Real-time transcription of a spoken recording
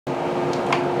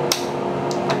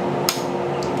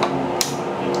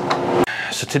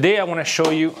So today I want to show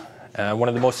you one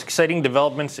of the most exciting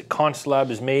developments that ConsuLab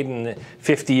has made in the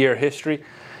 50-year history.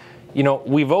 You know,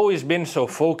 we've always been so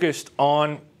focused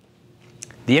on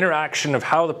the interaction of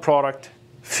how the product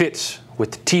fits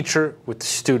with the teacher, with the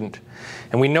student.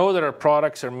 And we know that our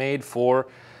products are made for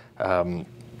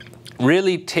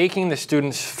really taking the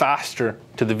students faster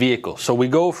to the vehicle. So we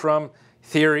go from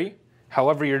theory,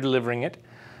 however you're delivering it,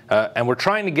 and we're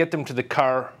trying to get them to the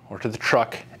car or to the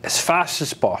truck as fast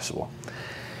as possible.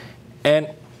 And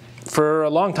for a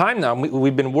long time now,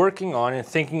 we've been working on and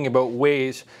thinking about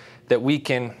ways that we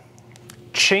can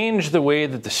change the way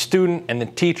that the student and the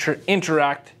teacher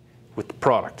interact with the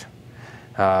product.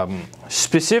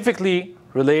 Specifically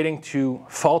relating to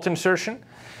fault insertion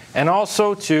and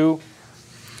also to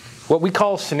what we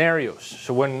call scenarios.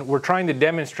 So when we're trying to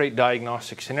demonstrate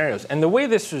diagnostic scenarios. And the way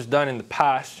this was done in the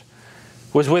past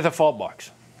was with a fault box.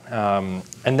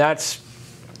 And that's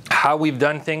how we've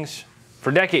done things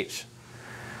for decades.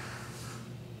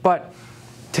 But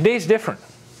today's different,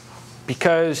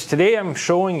 because today I'm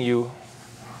showing you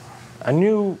a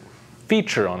new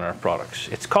feature on our products.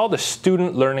 It's called a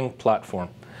student learning platform.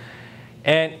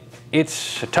 And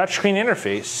it's a touchscreen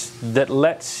interface that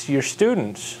lets your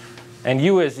students and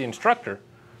you as the instructor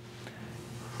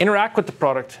interact with the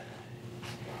product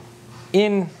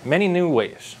in many new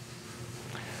ways.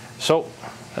 So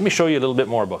let me show you a little bit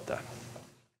more about that.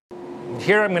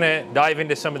 Here I'm going to dive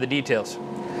into some of the details.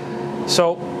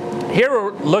 So here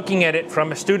we're looking at it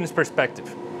from a student's perspective.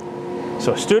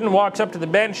 So a student walks up to the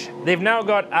bench, they've now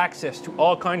got access to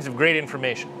all kinds of great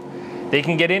information. They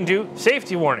can get into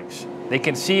safety warnings. They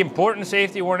can see important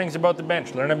safety warnings about the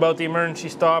bench, learn about the emergency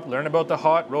stop, learn about the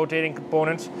hot rotating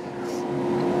components.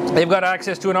 They've got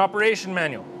access to an operation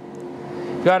manual.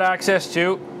 They've got access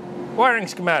to wiring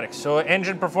schematics. So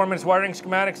engine performance wiring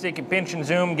schematics, they can pinch and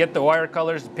zoom, get the wire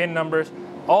colors, the pin numbers,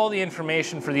 all the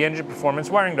information for the engine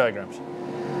performance wiring diagrams.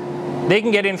 They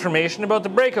can get information about the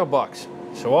breakout box.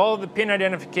 So all of the pin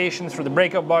identifications for the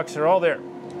breakout box are all there.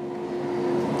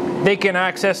 They can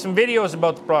access some videos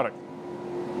about the product.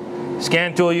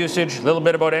 Scan tool usage, a little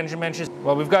bit about engine benches.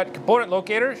 Well, we've got component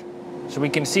locators, so we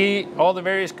can see all the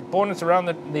various components around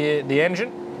the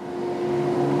engine.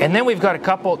 And then we've got a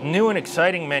couple new and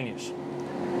exciting menus.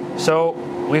 So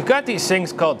we've got these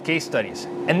things called case studies.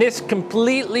 And this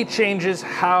completely changes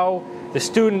how the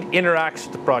student interacts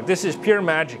with the product. This is pure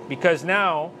magic, because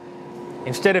now,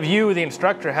 instead of you, the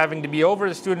instructor, having to be over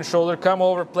the student's shoulder, come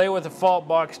over, play with a fault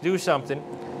box, do something,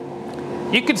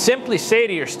 you could simply say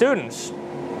to your students,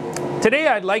 today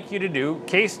I'd like you to do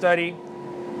case study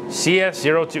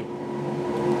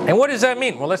CS02. And what does that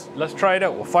mean? Well, let's try it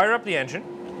out. We'll fire up the engine.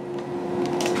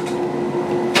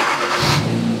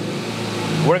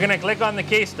 We're going to click on the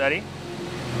case study.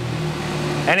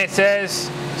 And it says,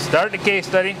 start the case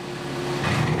study.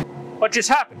 What just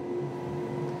happened?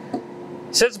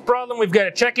 It says the problem, we've got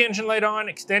a check engine light on,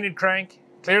 extended crank,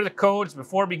 clear the codes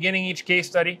before beginning each case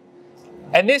study.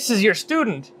 And this is your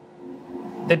student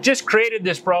that just created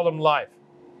this problem live.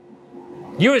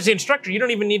 You as the instructor, you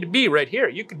don't even need to be right here.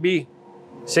 You could be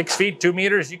 6 feet, 2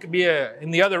 meters, you could be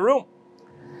in the other room.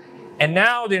 And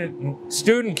now the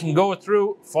student can go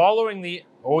through following the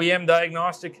OEM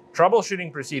diagnostic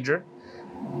troubleshooting procedure,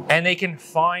 and they can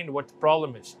find what the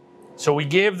problem is. So we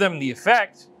give them the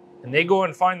effect, and they go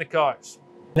and find the cause.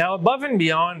 Now, above and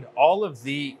beyond all of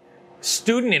the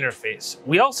student interface,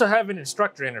 we also have an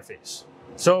instructor interface.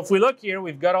 So if we look here,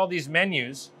 we've got all these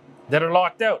menus that are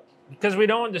locked out because we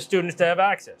don't want the students to have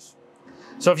access.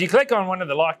 So if you click on one of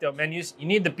the locked out menus, you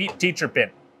need the teacher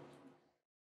pin.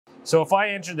 So if I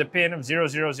enter the pin of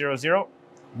 0000,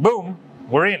 boom,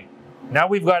 we're in. Now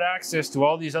we've got access to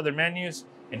all these other menus,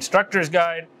 instructor's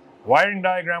guide, wiring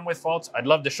diagram with faults. I'd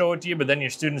love to show it to you, but then your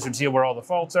students would see where all the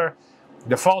faults are,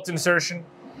 the fault insertion,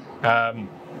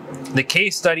 the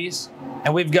case studies,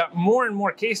 and we've got more and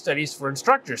more case studies for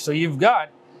instructors. So you've got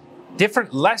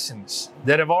different lessons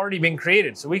that have already been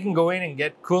created. So we can go in and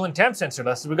get coolant temp sensor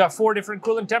lessons. We've got 4 different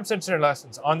coolant temp sensor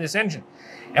lessons on this engine.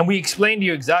 And we explain to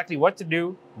you exactly what to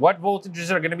do, what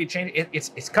voltages are going to be changed.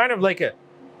 It's kind of like a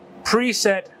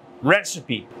preset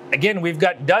recipe. Again, we've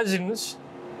got dozens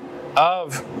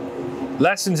of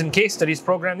lessons and case studies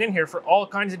programmed in here for all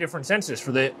kinds of different sensors,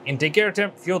 for the intake air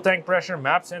temp, fuel tank pressure,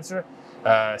 map sensor,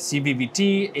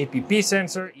 CVVT, APP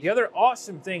sensor. The other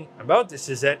awesome thing about this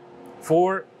is that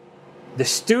for the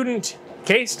student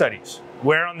case studies,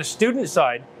 where on the student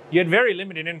side, you had very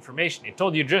limited information. It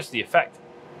told you just the effect.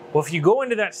 Well, if you go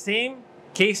into that same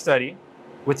case study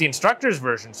with the instructor's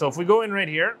version, so if we go in right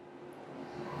here,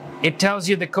 it tells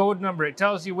you the code number, it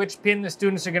tells you which pin the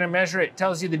students are going to measure, it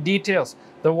tells you the details,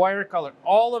 the wire color,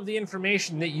 all of the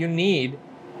information that you need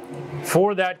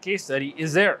for that case study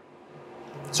is there.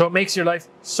 So it makes your life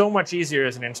so much easier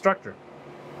as an instructor.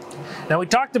 Now, we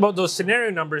talked about those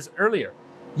scenario numbers earlier.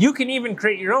 You can even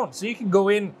create your own. So you can go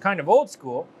in kind of old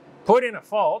school, put in a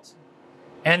fault,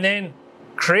 and then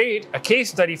create a case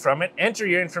study from it, enter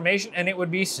your information, and it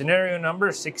would be scenario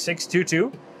number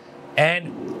 6622.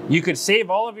 And you could save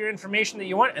all of your information that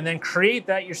you want and then create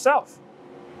that yourself.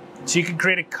 So you could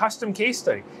create a custom case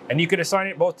study, and you could assign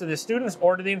it both to the students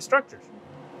or to the instructors.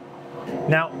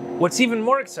 Now, what's even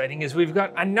more exciting is we've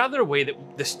got another way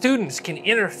that the students can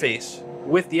interface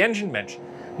with the engine bench.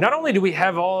 Not only do we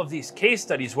have all of these case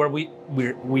studies where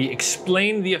we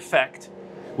explain the effect,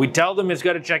 we tell them it's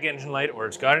got a check engine light, or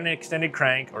it's got an extended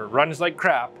crank, or it runs like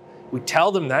crap. We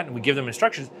tell them that and we give them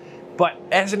instructions. But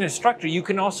as an instructor, you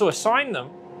can also assign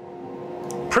them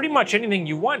pretty much anything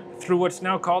you want through what's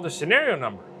now called a scenario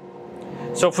number.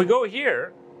 So if we go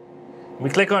here, we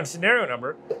click on scenario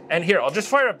number, and here, I'll just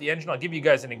fire up the engine. I'll give you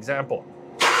guys an example.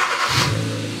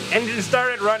 Engine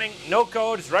started running, no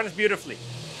codes, runs beautifully.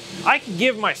 I can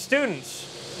give my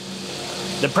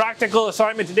students the practical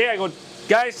assignment today. I go,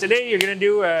 guys, today you're gonna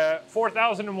do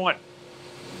 4001.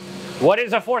 What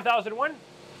is a 4001?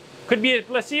 Could be a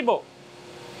placebo.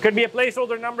 Could be a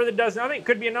placeholder number that does nothing.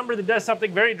 Could be a number that does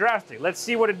something very drastic. Let's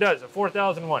see what it does, a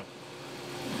 4001.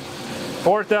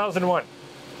 4001.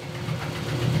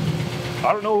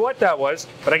 I don't know what that was,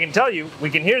 but I can tell you, we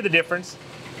can hear the difference,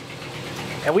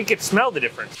 and we can smell the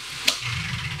difference.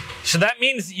 So that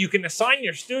means that you can assign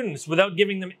your students without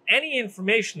giving them any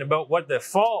information about what the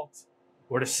fault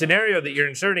or the scenario that you're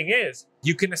inserting is.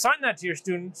 You can assign that to your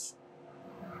students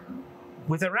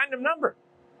with a random number,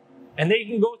 and they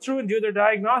can go through and do their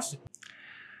diagnostic.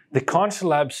 The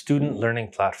ConsuLab student learning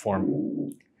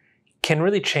platform can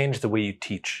really change the way you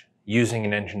teach using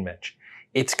an engine bench.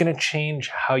 It's going to change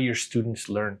how your students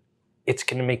learn. It's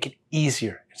going to make it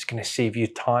easier. It's going to save you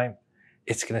time.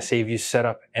 It's going to save you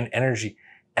setup and energy,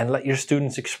 and let your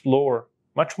students explore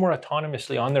much more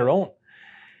autonomously on their own.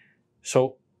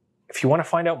 So if you want to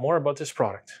find out more about this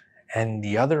product and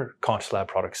the other ConsuLab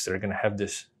products that are going to have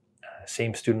this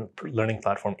same student learning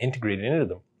platform integrated into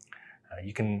them,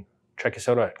 you can check us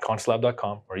out at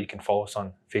consulab.com, or you can follow us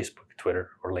on Facebook, Twitter,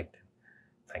 or LinkedIn.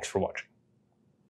 Thanks for watching.